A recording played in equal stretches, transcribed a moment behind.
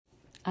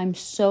I'm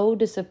so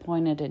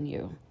disappointed in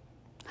you.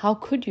 How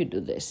could you do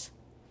this?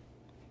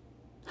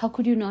 How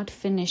could you not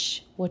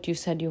finish what you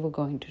said you were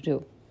going to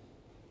do?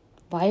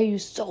 Why are you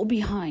so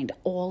behind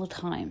all the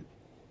time?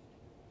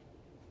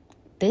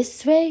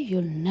 This way,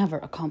 you'll never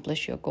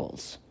accomplish your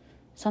goals.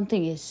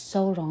 Something is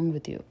so wrong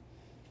with you.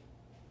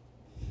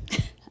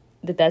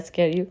 Did that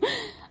scare you?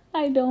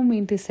 I don't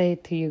mean to say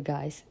it to you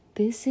guys.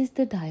 This is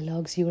the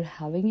dialogues you're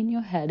having in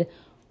your head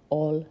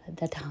all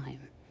the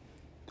time.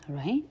 All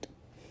right?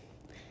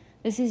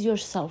 This is your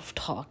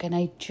self-talk, and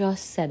I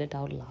just said it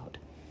out loud.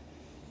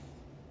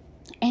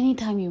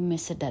 Anytime you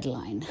miss a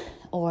deadline,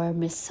 or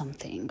miss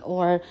something,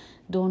 or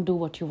don't do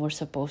what you were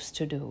supposed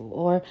to do,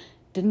 or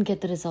didn't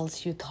get the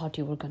results you thought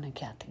you were going to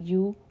get,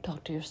 you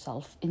talk to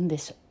yourself in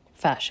this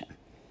fashion.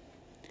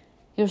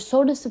 You're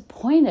so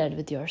disappointed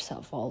with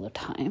yourself all the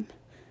time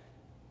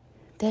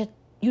that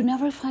you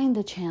never find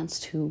the chance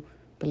to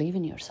believe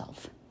in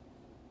yourself.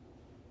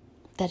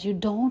 That you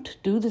don't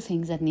do the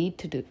things that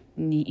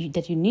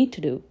you need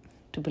to do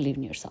to believe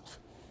in yourself.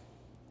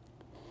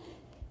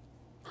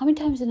 How many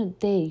times in a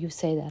day you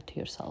say that to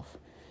yourself?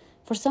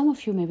 For some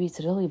of you, maybe it's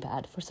really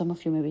bad. For some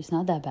of you, maybe it's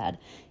not that bad.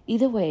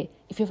 Either way,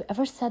 if you've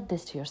ever said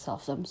this to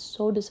yourself, I'm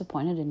so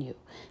disappointed in you,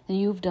 then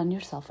you've done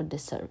yourself a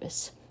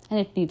disservice, and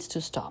it needs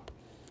to stop.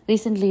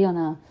 Recently on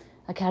a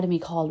academy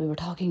call, we were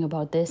talking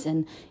about this,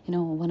 and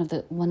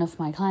one of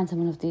my clients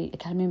and one of the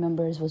academy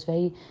members was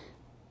very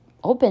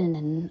open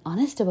and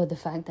honest about the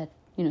fact that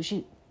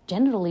she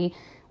generally,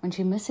 when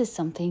she misses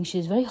something,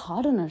 she's very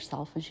hard on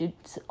herself, and she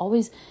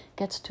always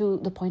gets to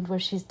the point where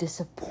she's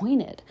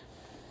disappointed.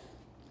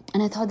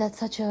 And I thought that's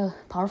such a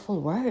powerful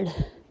word,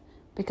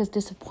 because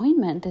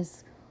disappointment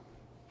is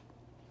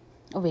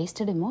a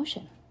wasted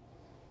emotion.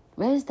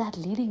 Where is that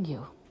leading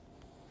you?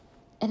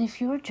 And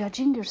if you're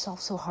judging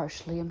yourself so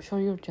harshly, I'm sure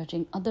you're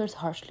judging others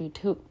harshly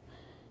too.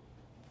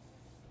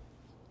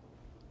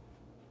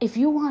 If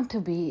you want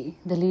to be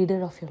the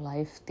leader of your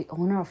life, the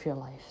owner of your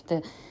life,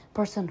 the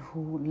person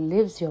who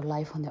lives your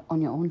life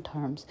on your own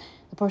terms,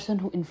 the person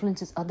who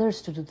influences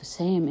others to do the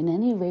same in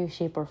any way,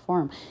 shape, or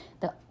form,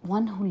 the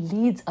one who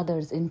leads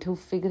others into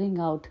figuring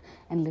out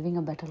and living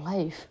a better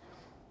life,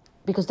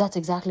 because that's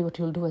exactly what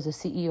you'll do as a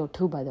CEO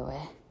too, by the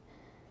way,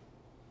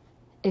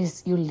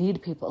 is you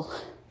lead people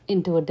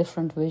into a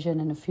different vision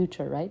and a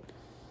future, right?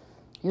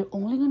 You're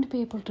only going to be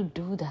able to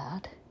do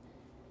that,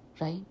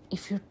 right,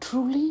 if you're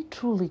truly,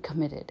 truly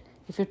committed,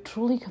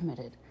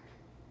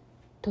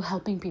 to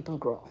helping people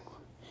grow.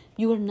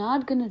 You are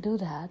not going to do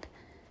that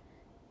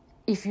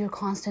if you're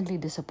constantly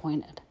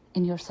disappointed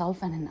in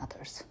yourself and in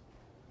others.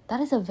 That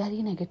is a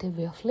very negative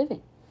way of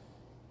living.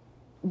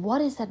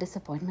 What is that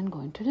disappointment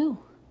going to do?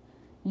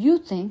 You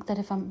think that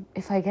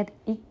if I get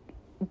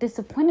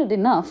disappointed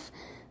enough,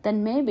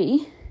 then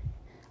maybe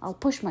I'll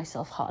push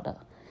myself harder.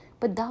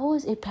 But that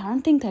was a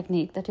parenting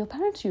technique that your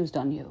parents used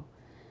on you.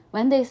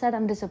 When they said,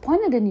 I'm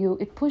disappointed in you,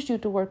 it pushed you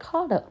to work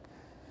harder.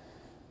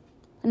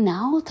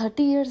 Now,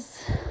 30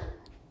 years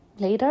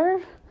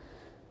later,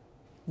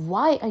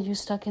 why are you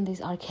stuck in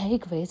these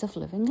archaic ways of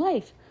living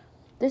life?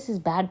 This is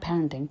bad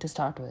parenting to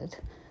start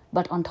with.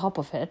 But on top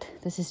of it,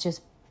 this is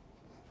just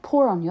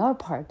poor on your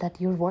part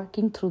that you're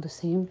working through the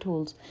same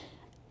tools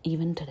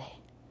even today.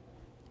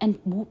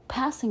 And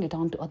passing it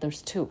on to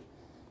others too.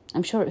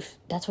 I'm sure if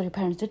that's what your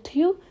parents did to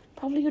you,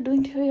 probably you're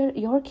doing to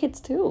your kids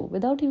too,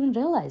 without even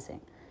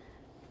realizing.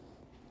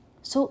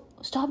 So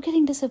stop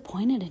getting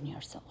disappointed in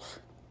yourself.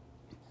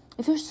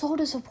 If you're so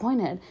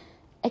disappointed,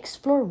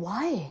 explore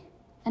why.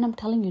 And I'm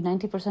telling you,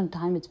 90% of the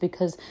time, it's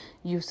because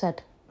you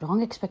set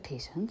wrong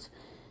expectations.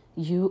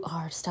 You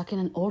are stuck in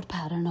an old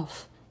pattern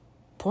of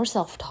poor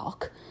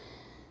self-talk.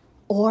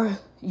 Or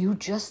you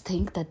just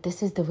think that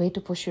this is the way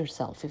to push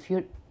yourself. If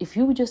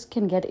you just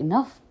can get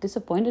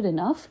disappointed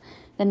enough,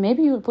 then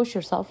maybe you'll push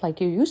yourself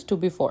like you used to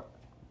before.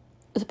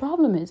 The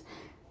problem is,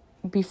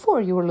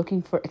 before you were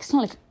looking for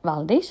external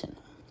validation.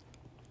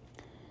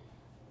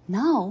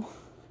 Now,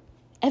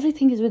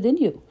 everything is within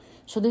you.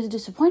 So this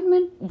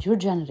disappointment you're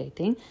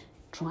generating,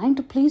 trying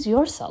to please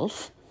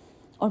yourself,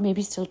 or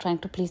maybe still trying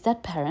to please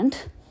that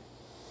parent.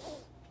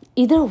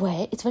 Either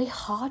way, it's very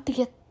hard to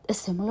get a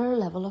similar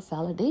level of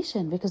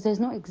validation because there's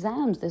no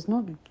exams, there's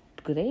no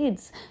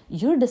grades.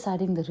 You're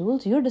deciding the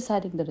rules, you're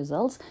deciding the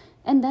results,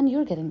 and then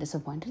you're getting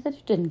disappointed that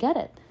you didn't get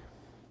it.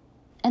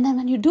 And then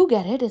when you do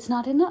get it, it's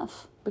not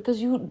enough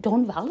because you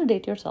don't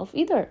validate yourself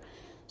either.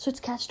 So it's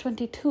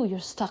catch-22, you're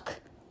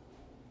stuck.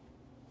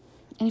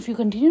 And if you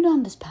continue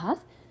down this path,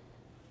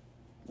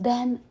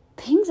 then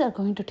things are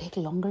going to take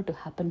longer to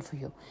happen for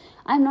you.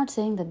 I'm not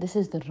saying that this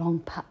is the wrong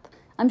path.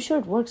 I'm sure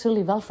it works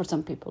really well for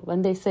some people.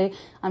 When they say,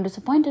 I'm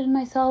disappointed in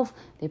myself,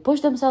 they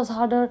push themselves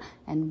harder,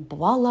 and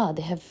voila,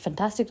 they have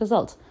fantastic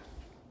results.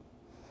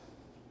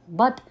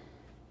 But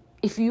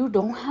if you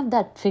don't have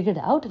that figured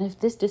out, and if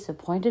this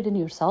disappointed in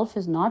yourself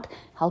is not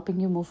helping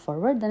you move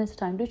forward, then it's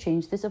time to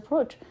change this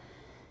approach.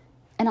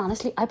 And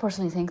honestly, I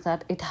personally think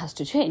that it has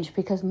to change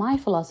because my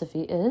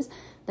philosophy is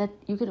that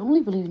you can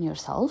only believe in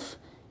yourself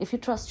if you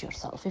trust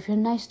yourself, if you're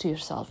nice to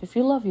yourself, if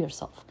you love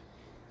yourself.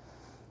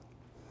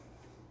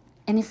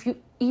 And if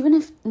even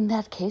if in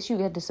that case you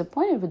get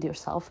disappointed with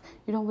yourself,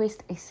 you don't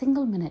waste a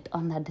single minute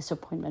on that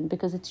disappointment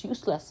because it's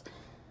useless.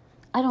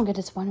 I don't get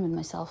disappointed with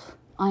myself.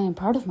 I am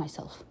proud of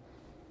myself.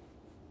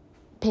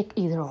 Pick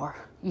either or.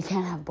 You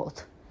can't have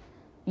both.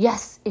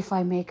 Yes, if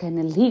I make an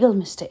illegal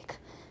mistake,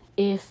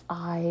 if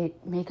I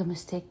make a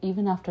mistake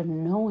even after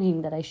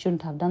knowing that I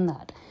shouldn't have done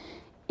that,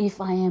 if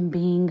I'm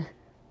being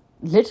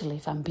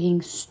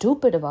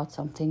stupid about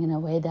something in a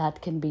way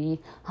that can be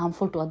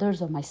harmful to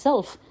others or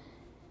myself,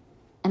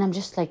 and I'm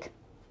just like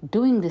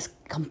doing this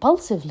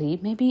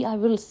compulsively, maybe I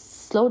will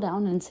slow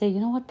down and say, you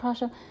know what,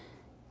 Prasha,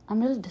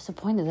 I'm a little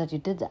disappointed that you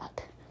did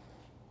that.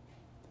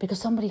 Because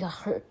somebody got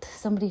hurt,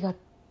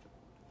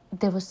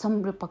 there was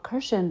some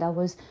repercussion that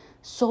was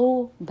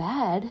so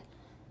bad,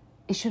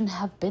 it shouldn't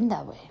have been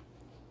that way.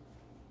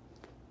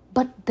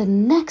 But the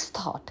next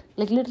thought,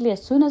 like literally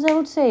as soon as I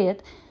would say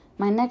it,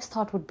 my next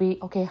thought would be,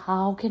 okay,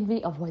 how can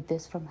we avoid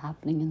this from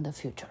happening in the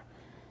future?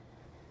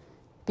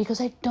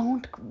 Because I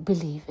don't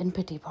believe in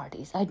pity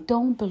parties. I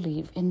don't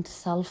believe in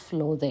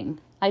self-loathing.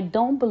 I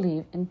don't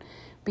believe in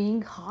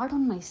being hard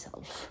on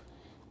myself.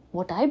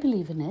 What I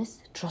believe in is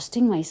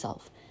trusting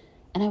myself.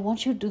 And I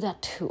want you to do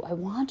that too. I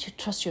want you to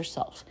trust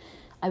yourself.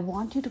 I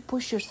want you to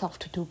push yourself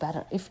to do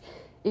better.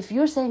 If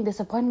you're saying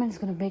disappointment is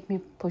going to make me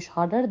push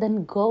harder,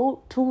 then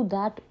go to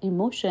that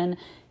emotion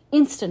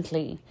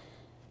instantly.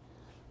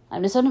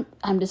 I'm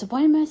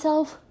disappointed in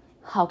myself.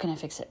 How can I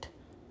fix it?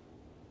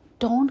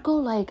 Don't go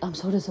like, I'm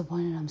so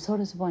disappointed. And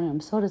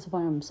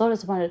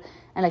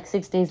like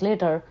 6 days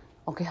later,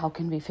 okay, how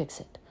can we fix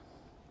it?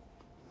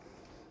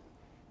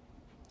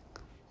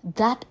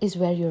 That is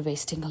where you're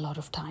wasting a lot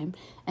of time.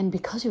 And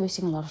because you're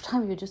wasting a lot of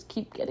time, you just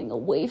keep getting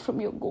away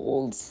from your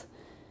goals.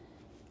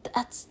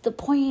 That's the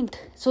point.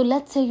 So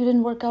let's say you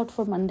didn't work out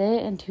for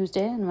Monday and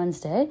Tuesday and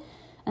Wednesday.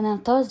 And then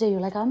Thursday, you're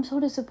like, I'm so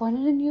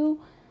disappointed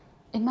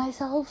in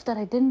myself that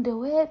I didn't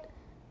do it.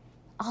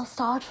 I'll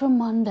start from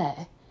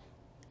Monday.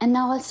 And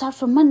now I'll start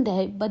from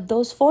Monday. But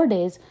those 4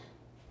 days,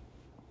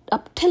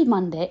 up till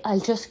Monday, I'll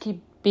just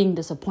keep being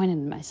disappointed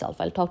in myself.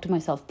 I'll talk to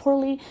myself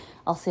poorly.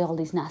 I'll say all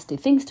these nasty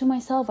things to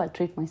myself. I'll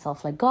treat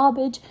myself like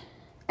garbage.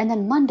 And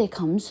then Monday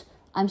comes,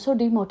 I'm so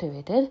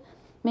demotivated.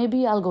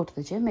 Maybe I'll go to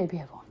the gym, maybe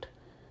I won't.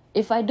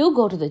 If I do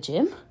go to the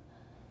gym,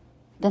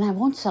 then I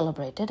won't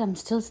celebrate it. I'm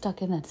still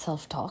stuck in that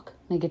self-talk,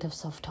 negative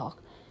self-talk.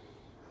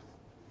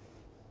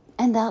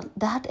 And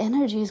that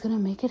energy is going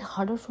to make it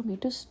harder for me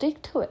to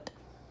stick to it.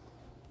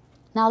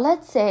 Now,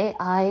 let's say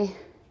I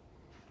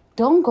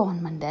don't go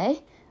on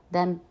Monday,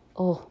 then,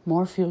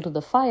 more fuel to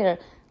the fire.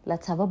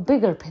 Let's have a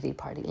bigger pity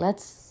party.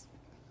 Let's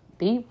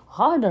be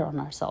harder on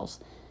ourselves.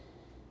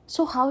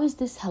 So how is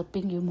this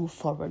helping you move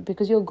forward?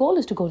 Because your goal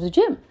is to go to the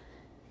gym.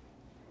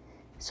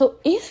 So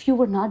if you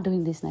were not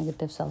doing these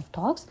negative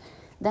self-talks,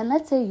 then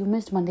let's say you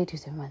missed Monday,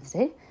 Tuesday,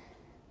 Wednesday.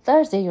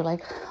 Thursday, you're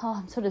like,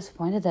 I'm so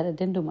disappointed that I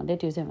didn't do Monday,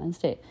 Tuesday,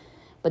 Wednesday.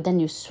 But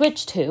then you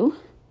switch to,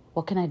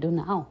 what can I do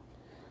now?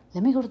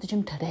 Let me go to the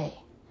gym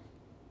today.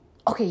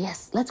 Okay,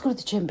 yes, let's go to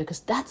the gym because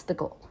that's the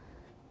goal.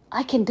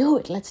 I can do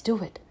it. Let's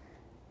do it.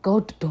 Go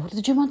to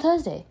the gym on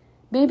Thursday.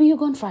 Maybe you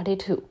go on Friday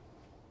too.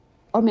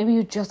 Or maybe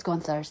you just go on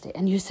Thursday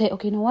and you say,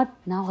 okay, you know what?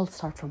 Now I'll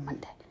start from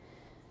Monday.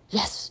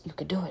 Yes, you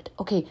could do it.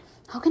 Okay,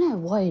 how can I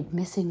avoid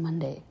missing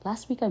Monday?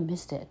 Last week I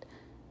missed it.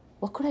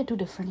 What could I do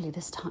differently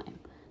this time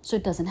so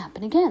it doesn't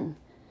happen again?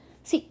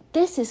 See,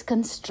 this is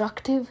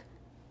constructive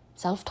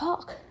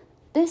self-talk.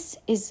 This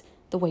is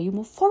the way you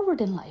move forward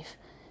in life,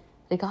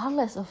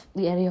 regardless of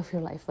the area of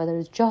your life, whether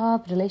it's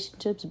job,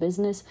 relationships,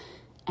 business,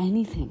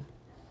 anything.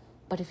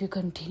 But if you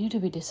continue to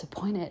be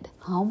disappointed,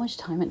 how much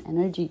time and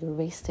energy you're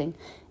wasting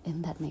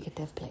in that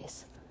negative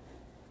place?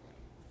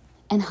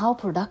 And how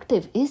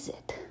productive is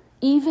it?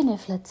 Even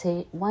if, let's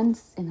say,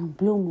 once in a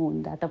blue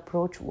moon that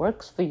approach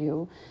works for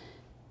you,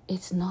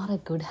 it's not a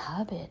good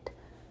habit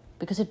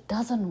because it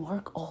doesn't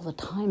work all the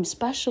time,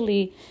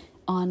 especially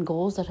on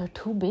goals that are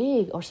too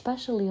big, or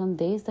especially on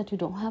days that you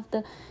don't have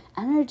the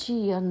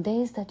energy, on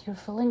days that you're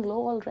feeling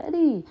low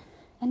already,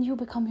 and you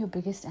become your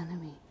biggest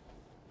enemy.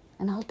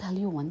 And I'll tell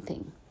you one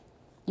thing,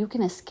 you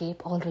can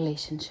escape all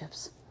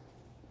relationships.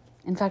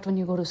 In fact, when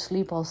you go to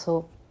sleep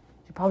also,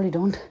 you probably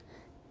don't,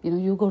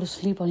 you go to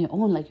sleep on your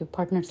own, like your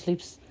partner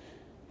sleeps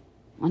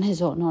on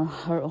his own or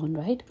her own,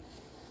 right?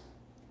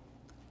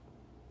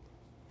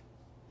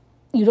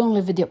 You don't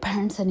live with your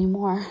parents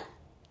anymore.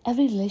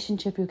 Every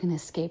relationship you can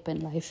escape in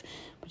life,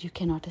 but you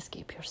cannot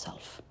escape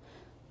yourself.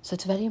 So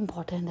it's very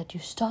important that you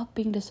stop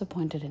being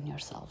disappointed in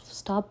yourself,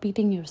 stop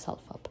beating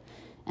yourself up,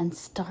 and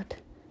start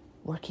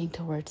working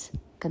towards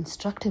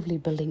constructively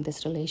building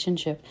this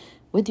relationship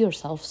with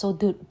yourself so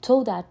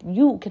that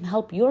you can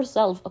help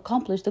yourself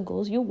accomplish the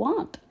goals you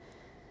want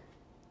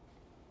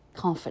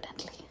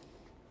confidently.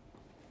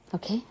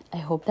 Okay, I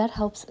hope that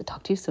helps. I'll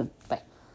talk to you soon. Bye.